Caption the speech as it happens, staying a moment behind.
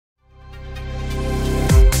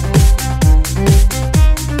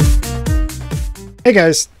Hey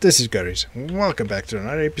guys, this is Garies. Welcome back to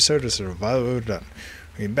another episode of Survival Done.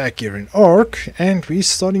 We're back here in ARK and we're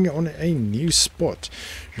starting on a new spot.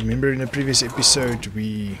 Remember in the previous episode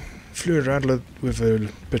we flew around with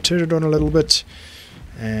a pterodon a little bit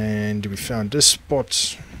and we found this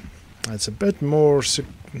spot. It's a bit more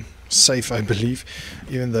safe, I believe,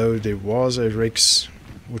 even though there was a Rex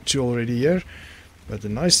or two already here. But the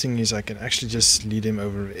nice thing is I can actually just lead him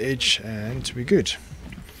over the edge and we're good.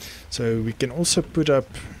 So we can also put up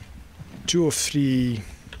 2 or 3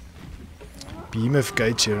 behemoth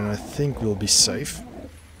gates here and I think we'll be safe.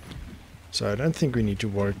 So I don't think we need to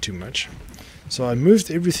worry too much. So I moved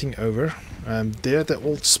everything over. There at the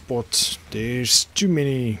old spot there's too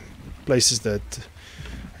many places that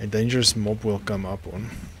a dangerous mob will come up on.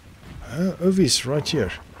 Ovi's right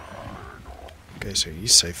here. Okay, so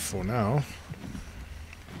he's safe for now.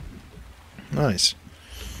 Nice.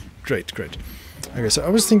 Great. Okay, so I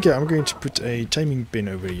was thinking I'm going to put a taming pen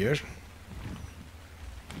over here.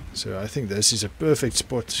 So I think this is a perfect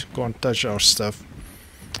spot. Can't touch our stuff.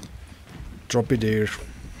 Drop it there,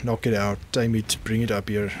 knock it out, tame it, bring it up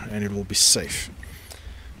here, and it will be safe.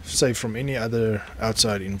 Safe from any other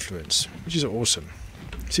outside influence, which is awesome.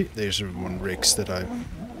 See, there's one Rex that I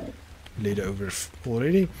laid over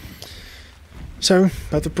already. So,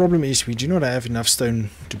 but the problem is we do not have enough stone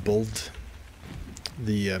to build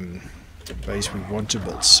the base we want to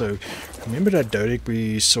build. So remember that Dodec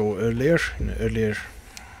we saw earlier in an earlier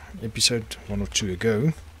episode, 1 or 2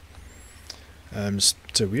 ago.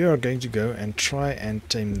 So we are going to go and try and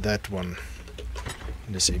tame that one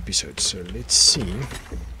in this episode. So let's see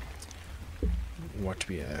what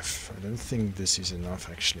we have. I don't think this is enough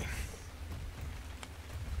actually.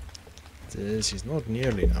 This is not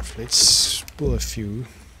nearly enough. Let's pull a few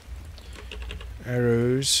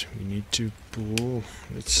arrows. We need to pull,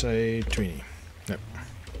 let's say 20. No.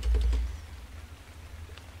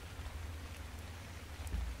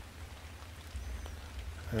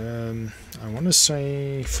 I want to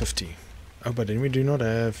say 50. Oh, but then we do not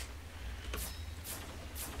have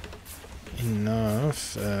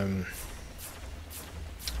enough.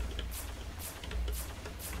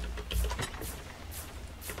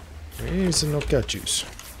 Where is the knockout juice?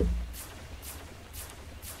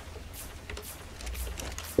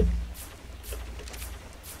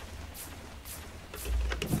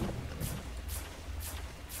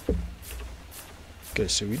 Okay,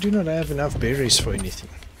 so we do not have enough berries for anything.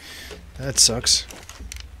 That sucks.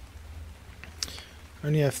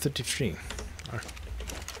 Only have 33. I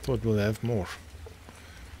thought we'll have more.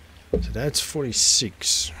 So that's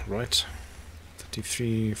 46, right?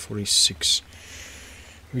 33, 46.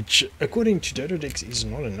 Which, according to Dododex, is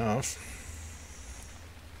not enough.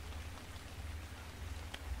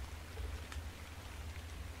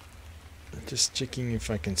 Just checking if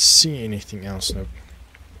I can see anything else. Nope.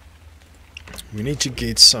 We need to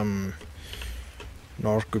get some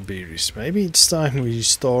narcoberries. Maybe it's time we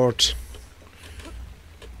start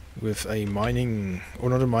with a mining, or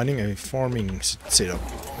not a mining, a farming setup.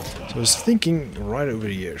 So I was thinking right over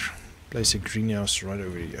here. Place a greenhouse right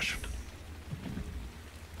over here.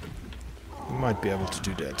 We might be able to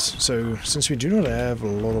do that. So since we do not have a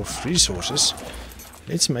lot of resources,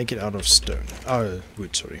 let's make it out of stone.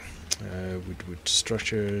 Wood, sorry. Wood,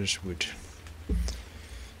 structures, wood.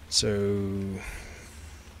 So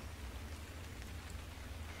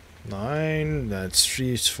 9, that's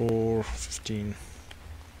 3 is 4, 15.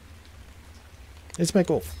 Let's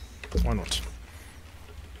make all. Why not?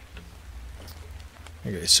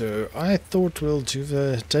 Okay, so I thought we'll do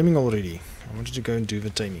the taming already. I wanted to go and do the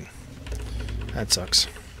taming. That sucks.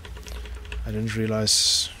 I didn't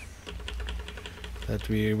realize that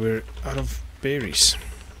we were out of berries.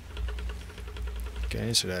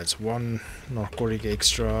 Okay, so that's 1 narcotic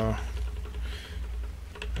extra,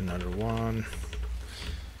 another 1.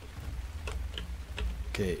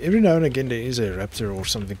 Okay, every now and again there is a raptor or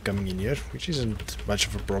something coming in here, which isn't much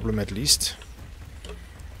of a problem at least.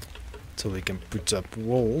 So we can put up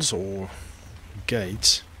walls or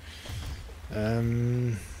gates.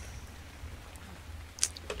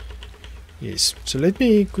 Yes, so let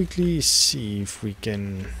me quickly see if we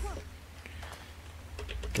can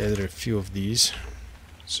gather a few of these.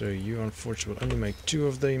 So you unfortunately will only make 2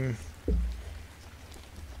 of them,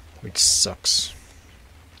 which sucks.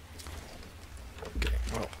 Okay,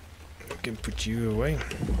 well, we can put you away.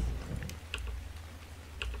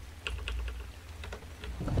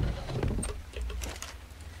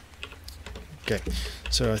 Okay,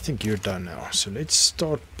 so I think you're done now. So let's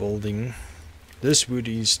start building. This wood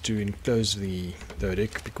is to enclose the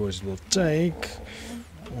Dodec because it will take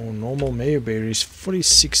or normal mayo berries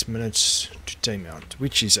 46 minutes to tame out,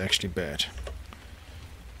 which is actually bad.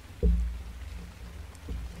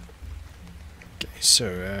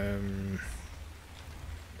 so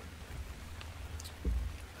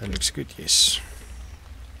that looks good, yes.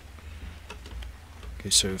 Okay,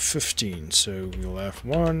 so 15, so we'll have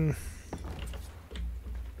 1,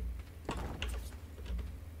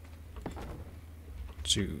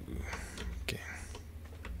 2, okay,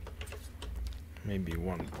 maybe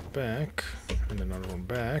 1 back, and another one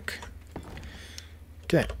back.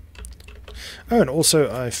 Okay. Oh, and also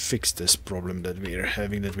I fixed this problem that we're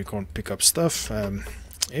having, that we can't pick up stuff.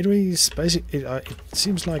 Anyways, basically, it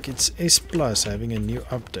seems like it's S Plus having a new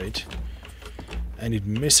update, and it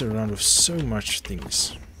messes around with so much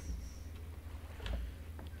things.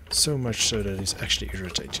 So much so that it's actually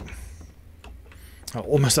irritating. I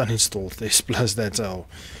almost uninstalled this Plus, that's how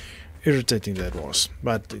irritating that was.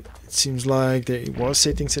 But it seems like there was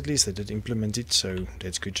settings, at least, that did implement it, so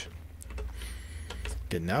that's good.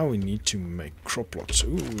 Okay, now we need to make crop plots.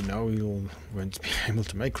 Ooh, now we'll won't be able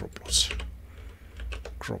to make crop plots.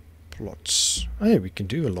 Crop plots. Oh yeah, we can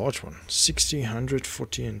do a large one. 60, 100,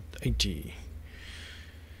 40 and 80.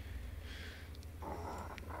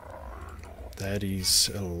 That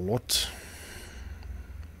is a lot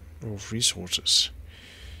of resources.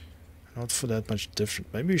 Not for that much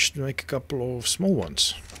different. Maybe we should make a couple of small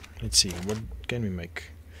ones. Let's see, what can we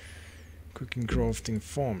make? Cooking, crafting,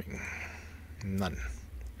 farming. None.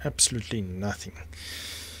 Absolutely nothing.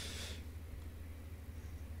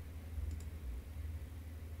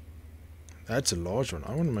 That's a large one.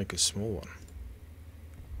 I want to make a small one.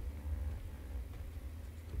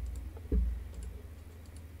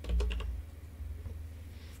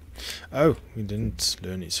 Oh, we didn't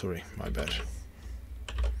learn it. Sorry, my bad.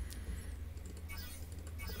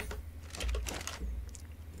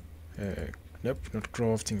 Nope, not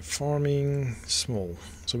crafting, farming, small.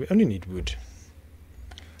 So we only need wood.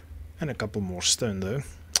 And a couple more stone though.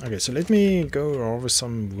 Okay, so let me go harvest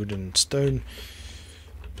some wood and stone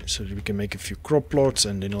so that we can make a few crop plots,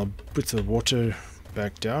 and then I'll put the water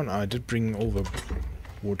back down. I did bring all the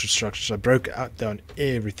water structures. I broke down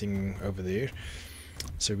everything over there.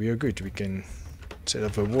 So we are good. We can set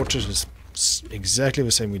up the water exactly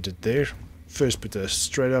the same we did there. First put the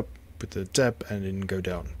straight up, put the tap, and then go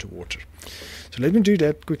down to water. So let me do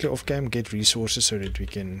that quickly off cam, get resources so that we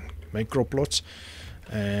can make crop plots.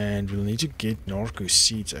 And we'll need to get narco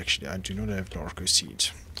seeds. Actually, I do not have narco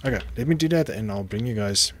seeds. Okay, let me do that and I'll bring you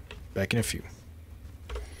guys back in a few.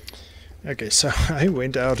 Okay, so I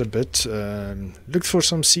went out a bit, looked for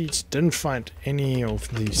some seeds, didn't find any of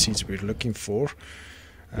the seeds we were looking for.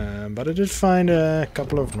 But I did find a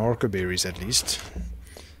couple of narco berries at least.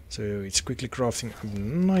 So it's quickly crafting up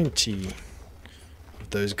 90 of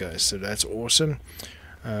those guys, so that's awesome.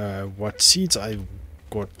 What seeds I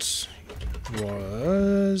got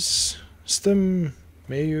was stem,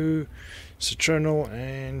 mayu, citronal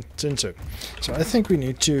and tinto. So I think we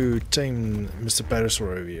need to tame Mr.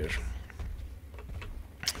 Parasaur over here,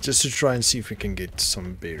 just to try and see if we can get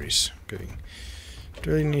some berries going.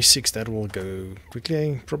 26, that will go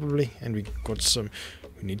quickly probably, and we got some.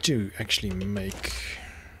 We need to actually make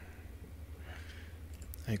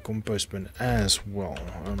a compost bin as well.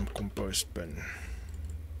 Compost bin.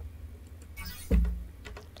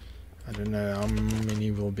 I don't know how many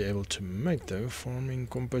we'll be able to make though. Farming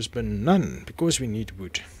compost bin, none, because we need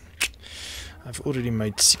wood. I've already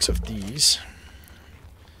made 6 of these.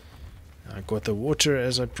 I got the water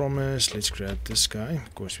as I promised. Let's grab this guy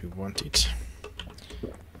because we want it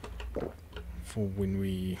for when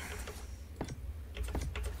we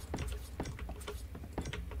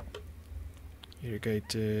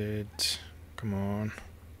irrigated. Come on,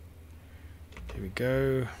 there we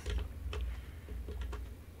go.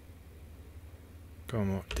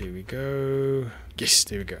 Come on, there we go. Yes,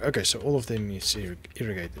 there we go. Okay, so all of them is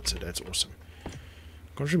irrigated, so that's awesome.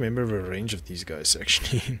 Can't remember the range of these guys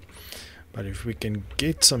actually. But if we can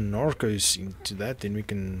get some narcos into that, then we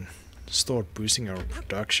can start boosting our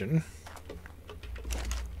production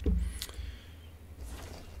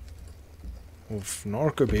of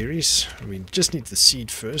narco berries. We just need the seed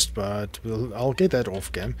first, but I'll get that off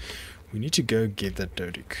cam. We need to go get that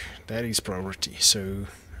dodic. That is priority. So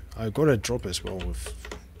I got a drop as well with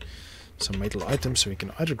some metal items, so we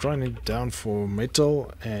can either grind it down for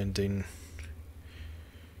metal and then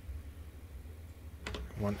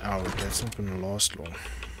 1 hour. That's not gonna last long.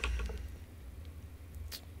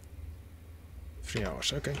 3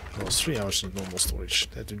 hours. Okay, well, it's 3 hours in normal storage.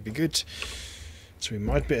 That would be good. So we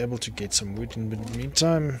might be able to get some wood in the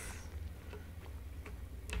meantime.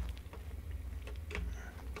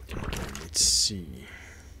 Okay, let's see.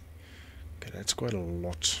 Okay, that's quite a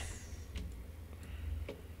lot.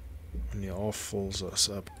 Only half fills us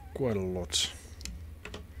up quite a lot.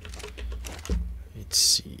 let's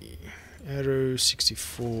see. Arrow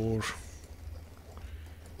 64.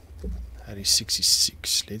 That is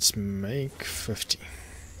 66. Let's make 50.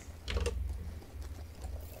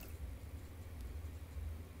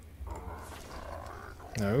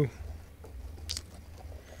 No.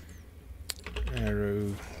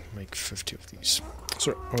 Arrow, make 50 of these.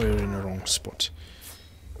 Sorry, we're in the wrong spot.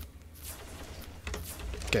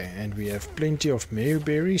 Okay, and we have plenty of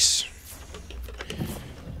berries.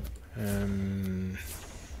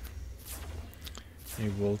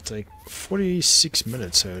 It will take 46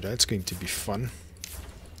 minutes, so that's going to be fun.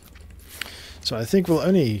 So I think we'll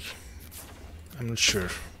only... I'm not sure.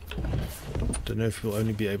 Don't know if we'll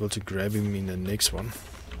only be able to grab him in the next one.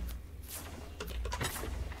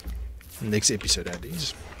 Next episode, that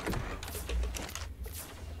is.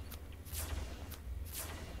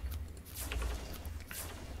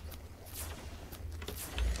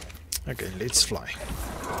 Okay, let's fly.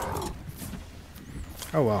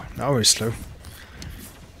 Oh wow, now we're slow.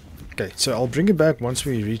 Okay, so I'll bring it back once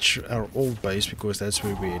we reach our old base, because that's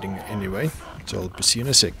where we're heading anyway. So I'll see you in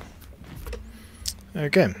a sec.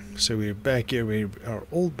 Okay, so we're back here where our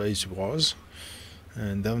old base was.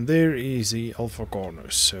 And down there is the Alpha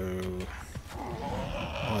Carnos. So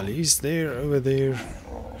while he's there, over there,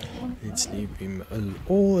 let's leave him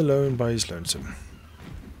all alone by his lonesome.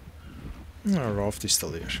 Our raft is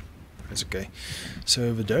still here. That's okay.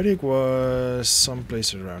 So Vidaric was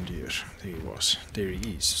someplace around here. There he was. There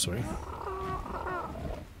he is, sorry.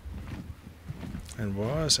 And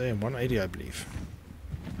was a 180, I believe.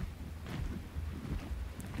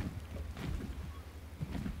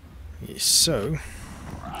 Yes, so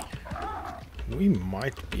we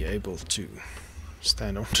might be able to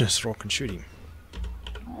stand on this rock and shoot him.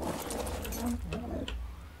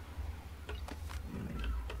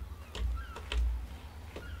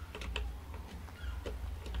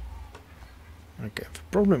 Okay, the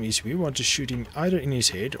problem is we want to shoot him either in his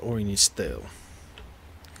head or in his tail.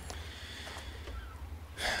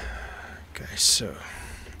 Okay, so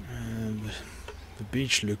the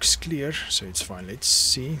beach looks clear, so it's fine. Let's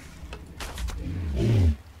see.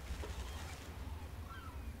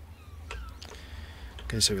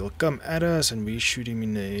 Okay, so he'll come at us and we shoot him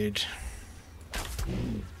in the head.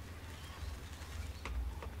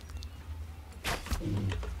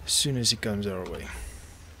 As soon as he comes our way.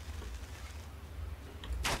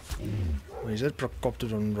 Where is that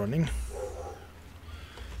Procoptodon running?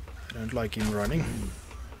 I don't like him running.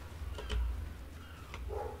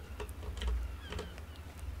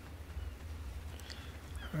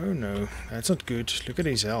 Oh no, that's not good. Look at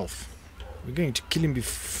his health. We're going to kill him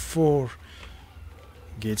before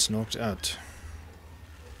he gets knocked out.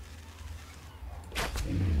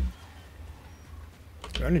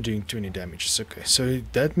 We're only doing 20 damage. It's okay. So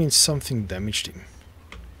that means something damaged him.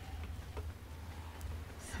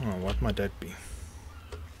 Oh, what might that be?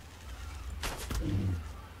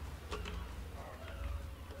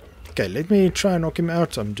 Okay, let me try and knock him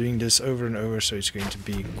out. I'm doing this over and over, so it's going to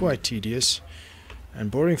be quite tedious and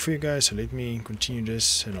boring for you guys. So let me continue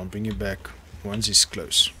this and I'll bring you back once he's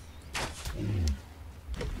close.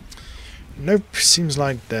 Nope, seems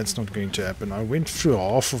like that's not going to happen. I went through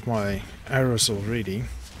half of my arrows already.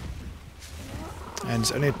 And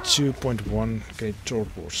it's only at 2.1k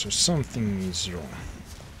torpor, so something is wrong.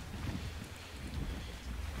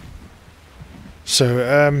 So,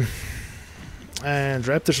 and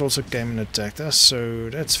raptors also came and attacked us, so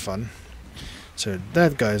that's fun. So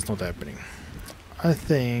that guy is not happening. I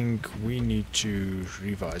think we need to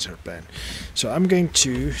revise our plan. So I'm going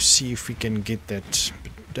to see if we can get that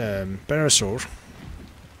parasaur.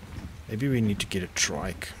 Maybe we need to get a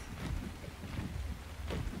trike.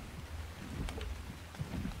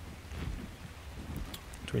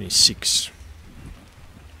 $26.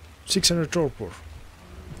 600 torpor.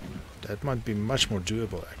 That might be much more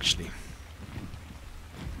doable, actually.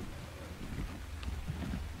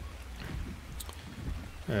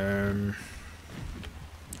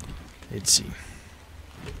 Let's see.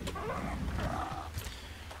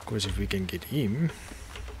 Of course, if we can get him,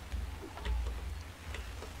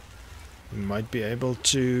 we might be able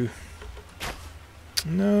to...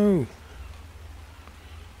 No!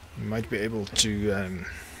 We might be able to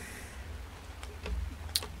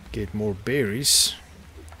get more berries.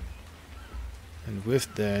 And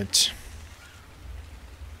with that,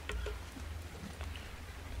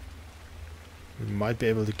 we might be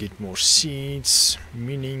able to get more seeds,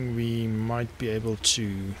 meaning we might be able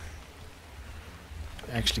to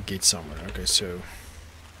actually get somewhere. Okay, so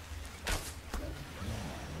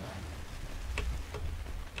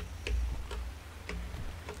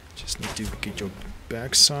just need to get your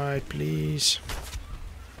backside, please.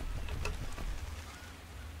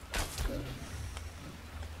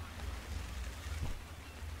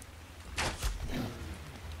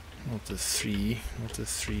 Not the 3. Not the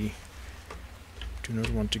 3. Do not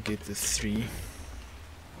want to get the 3.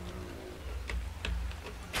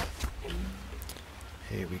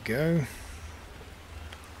 Here we go.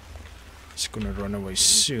 It's gonna run away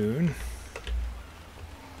soon.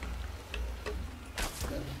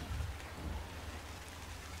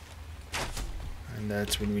 And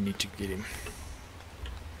that's when we need to get him.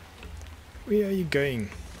 Where are you going?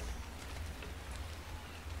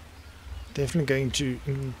 Definitely going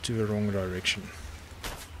into the wrong direction.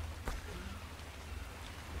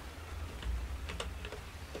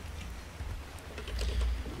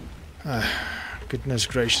 Goodness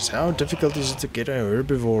gracious, how difficult is it to get a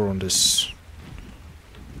herbivore on this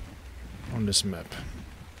map?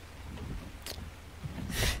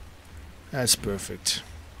 That's perfect.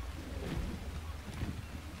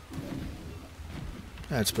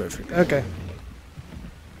 That's perfect. Okay.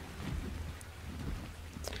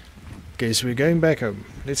 Okay, so we're going back home.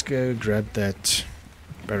 Let's go grab that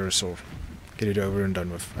parasaur. Get it over and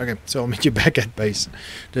done with. Okay, so I'll meet you back at base.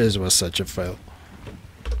 This was such a fail.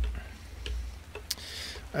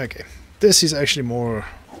 Okay, this is actually more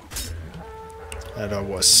that I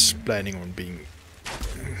was planning on being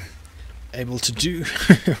able to do.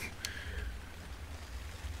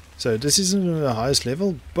 So this isn't the highest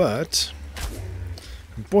level, but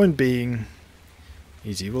the point being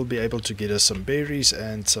is he will be able to get us some berries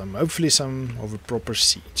and some, hopefully some of the proper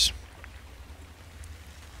seeds.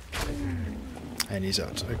 And he's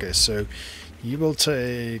out. Okay, so he will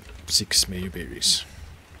take 6 maybe berries.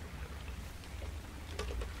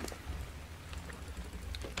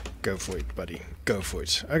 Go for it, buddy. Go for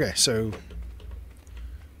it. Okay, so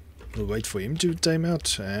we'll wait for him to time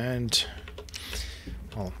out, and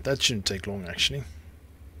well, that shouldn't take long actually.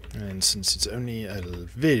 And since it's only a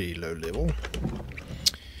very low level,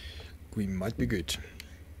 we might be good.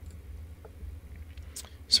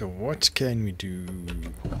 So what can we do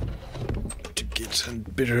to get a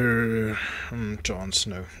better chance?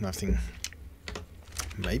 No, nothing.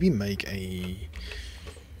 Maybe make a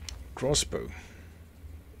crossbow.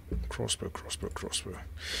 Crossbow.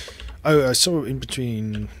 Oh, I saw in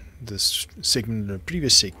between this segment and the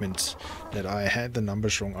previous segment that I had the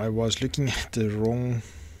numbers wrong. I was looking at the wrong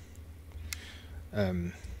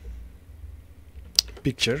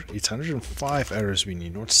picture. It's 105 arrows we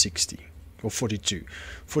need, not 60 or 42.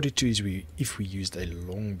 42 is if we used a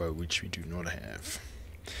longbow, which we do not have.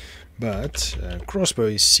 But crossbow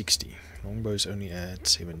is 60. Longbow is only at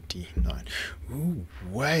 79. Ooh,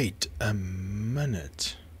 wait a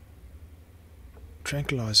minute.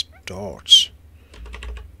 Tranquilized darts.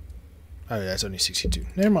 Oh, that's only 62.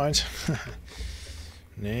 Never mind.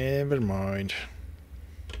 Never mind.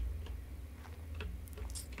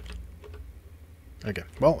 Okay,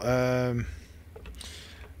 well,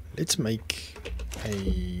 let's make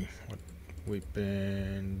a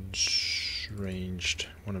weapons ranged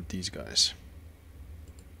one of these guys.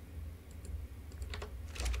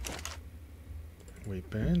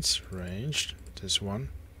 Weapons ranged. This one.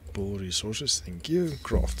 Bull resources. Thank you.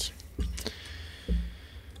 Craft.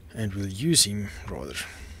 And we'll use him rather.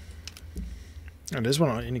 And this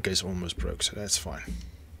one in any case almost broke, so that's fine.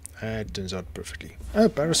 That turns out perfectly. Oh,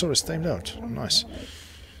 parasaur is tamed out. Nice.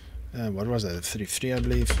 What was that? 33, I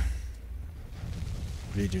believe.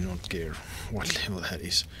 Really do not care what level that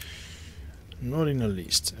is. Not in the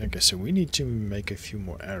least. Okay, so we need to make a few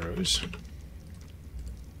more arrows.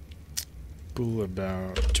 Pull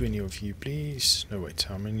about 20 of you, please. No, wait,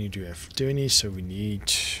 how many do you have? 20, so we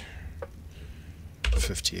need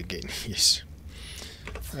 50 again. Yes.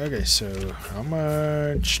 Okay, so how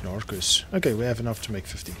much narcos? Okay, we have enough to make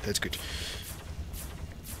 50. That's good.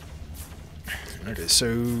 Okay,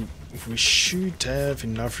 so we should have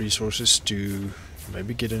enough resources to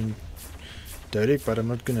maybe get a direct, but I'm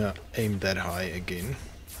not gonna aim that high again.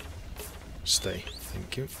 Stay.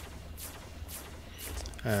 Thank you.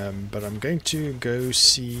 But I'm going to go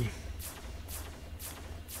see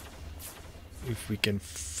if we can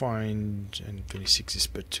find, and 26 is a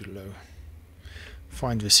bit too low,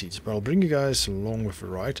 find the seeds. But I'll bring you guys along with the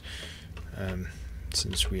ride,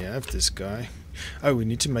 since we have this guy. Oh, we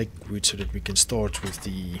need to make wood so that we can start with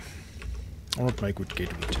the, or not make wood,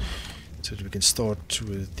 get wood, so that we can start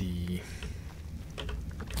with the,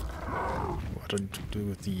 what do I do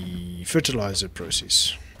with the fertilizer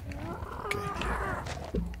process. Okay.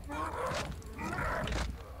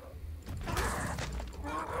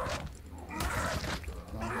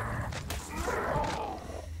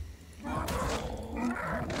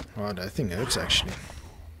 Wow, that thing hurts actually.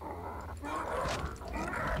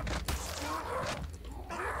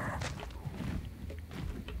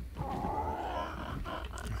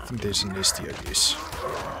 I think there's a nest here, yes.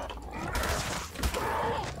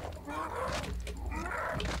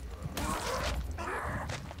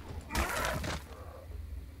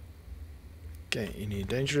 Okay, any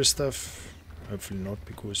dangerous stuff? Hopefully not,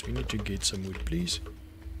 because we need to get some wood, please.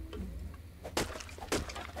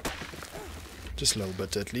 Just a little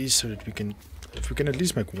bit at least, so that we can, if we can at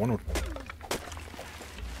least make 1 or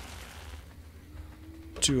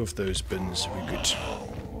 2 of those bins, we're good.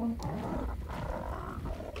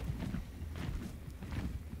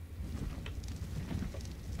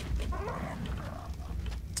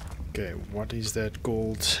 Okay, what is that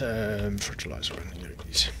called? Fertilizer. Here it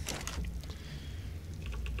is.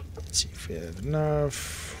 Let's see if we have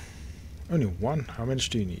enough. Only 1. How much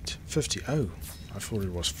do you need? 50. Oh, I thought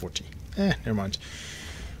it was 40. Never mind.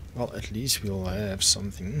 Well, at least we'll have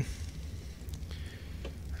something.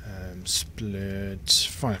 Split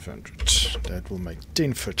 500. That will make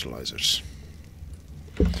 10 fertilizers.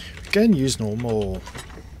 We can use normal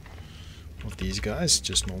of these guys,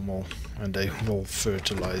 just normal, and they will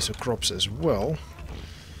fertilize the crops as well.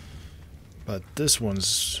 But this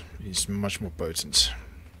one's is much more potent.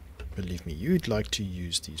 Believe me, you'd like to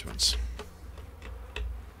use these ones.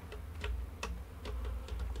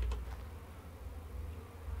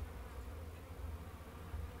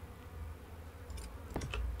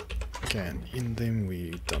 Okay, and in them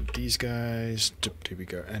we dump these guys. There we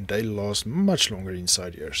go, and they last much longer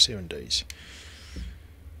inside here, 7 days.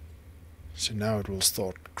 So now it will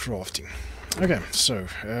start crafting. Okay, so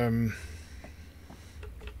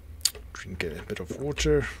drink a bit of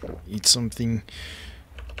water, eat something.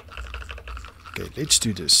 Okay, let's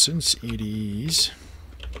do this. Since it is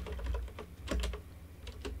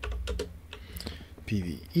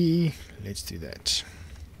PvE, let's do that.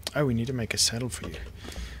 Oh, we need to make a saddle for you.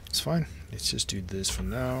 It's fine. Let's just do this for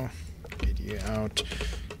now. Get you out.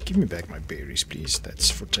 Give me back my berries, please. That's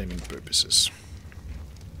for taming purposes.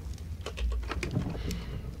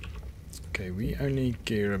 Okay, we only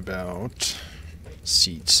care about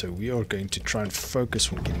seeds, so we are going to try and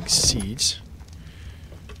focus on getting seeds.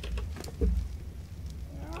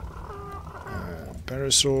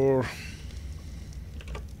 Parasaur,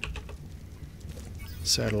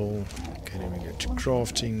 saddle. Okay, then we go to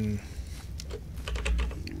crafting.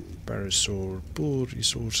 Parasaur, pool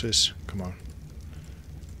resources. Come on.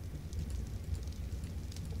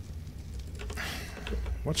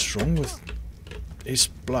 What's wrong with S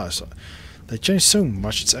Plus? They changed so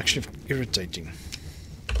much, it's actually irritating.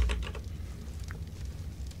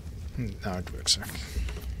 Now it works.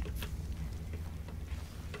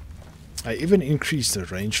 I even increased the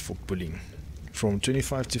range for pulling from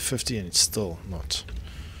 25 to 50 and it's still not.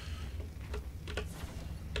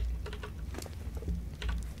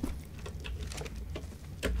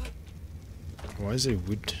 Why is there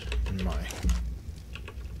wood in my...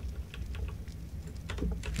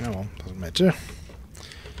 Oh well, doesn't matter.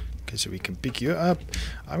 Okay, so we can pick you up.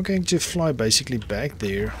 I'm going to fly basically back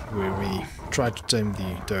there where we tried to tame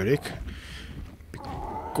the Doric,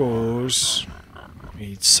 because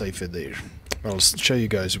it's safer there. I'll show you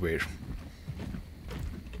guys where.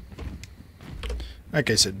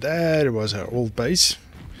 Okay, so that was our old base.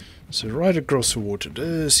 So right across the water,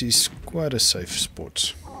 this is quite a safe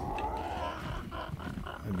spot,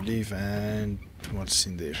 I believe. And what's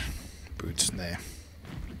in there? Boots there.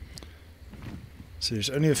 So there's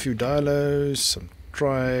only a few dialos, some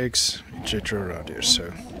trikes, etc. around here,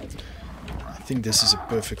 so I think this is a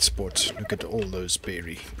perfect spot. Look at all those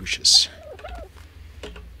berry bushes.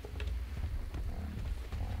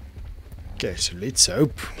 Okay, so let's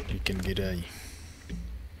hope we can get a...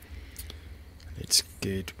 Let's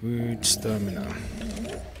get wood stamina.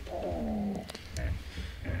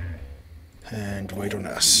 And wait on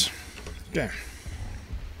us. Okay.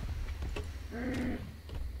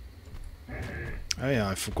 Oh yeah,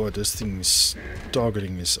 I forgot this thing's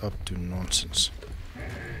targeting is up to nonsense.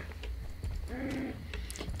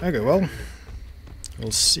 Okay, well,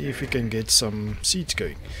 we'll see if we can get some seeds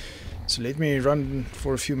going. So let me run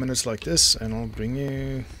for a few minutes like this and I'll bring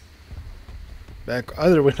you back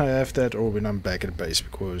either when I have that or when I'm back at base,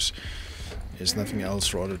 because there's nothing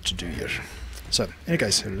else rather to do here. So,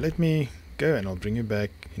 anyway, so let me go and I'll bring you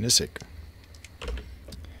back in a sec.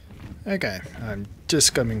 Okay, I'm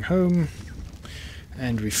just coming home.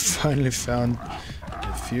 And we finally found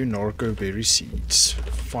a few narco berry seeds.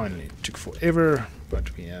 Finally, it took forever,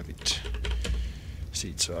 but we have it.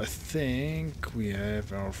 Seeds. So I think we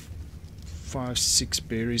have our 5-6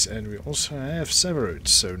 berries, and we also have Savarotes.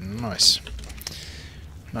 So nice,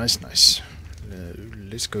 nice.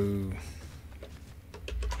 Let's go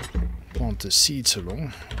plant the seeds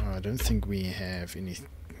along. I don't think we have any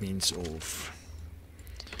means of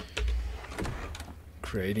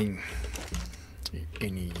creating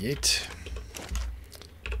any yet,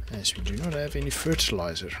 as we do not have any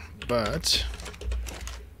fertilizer, but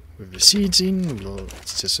with the seeds in, well,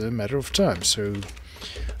 it's just a matter of time. So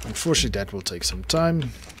unfortunately that will take some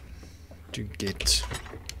time to get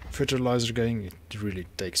fertilizer going. It really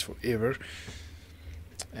takes forever,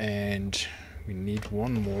 and we need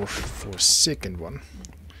one more for a second one,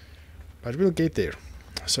 but we'll get there.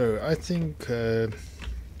 So I think oh,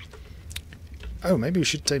 maybe we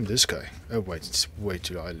should tame this guy. Oh wait, it's way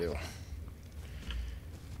too high level,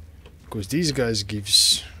 because these guys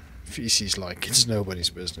gives feces like it's nobody's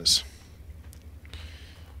business.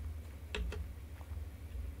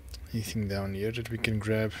 Anything down here that we can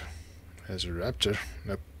grab? As a raptor?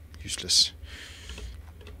 Nope, useless.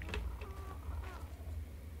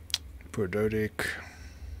 Poor Dodic.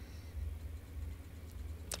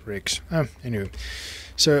 Rex. Anyway.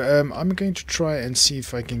 So I'm going to try and see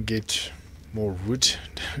if I can get more wood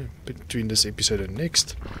between this episode and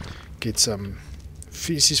next. Get some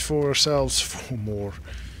feces for ourselves for more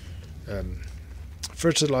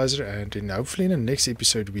fertilizer, and then hopefully in the next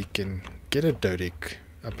episode we can get a Dodic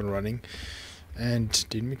up and running, and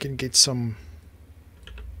then we can get some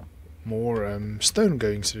more stone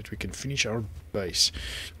going so that we can finish our base,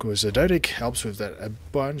 because the Dodic helps with that a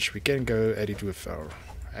bunch. We can go at it with our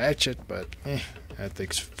hatchet, but that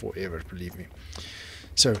takes forever, believe me.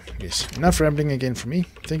 So yes, enough rambling again from me.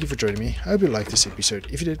 Thank you for joining me. I hope you liked this episode.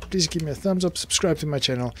 If you did, please give me a thumbs up, subscribe to my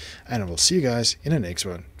channel, and I will see you guys in the next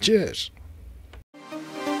one. Cheers!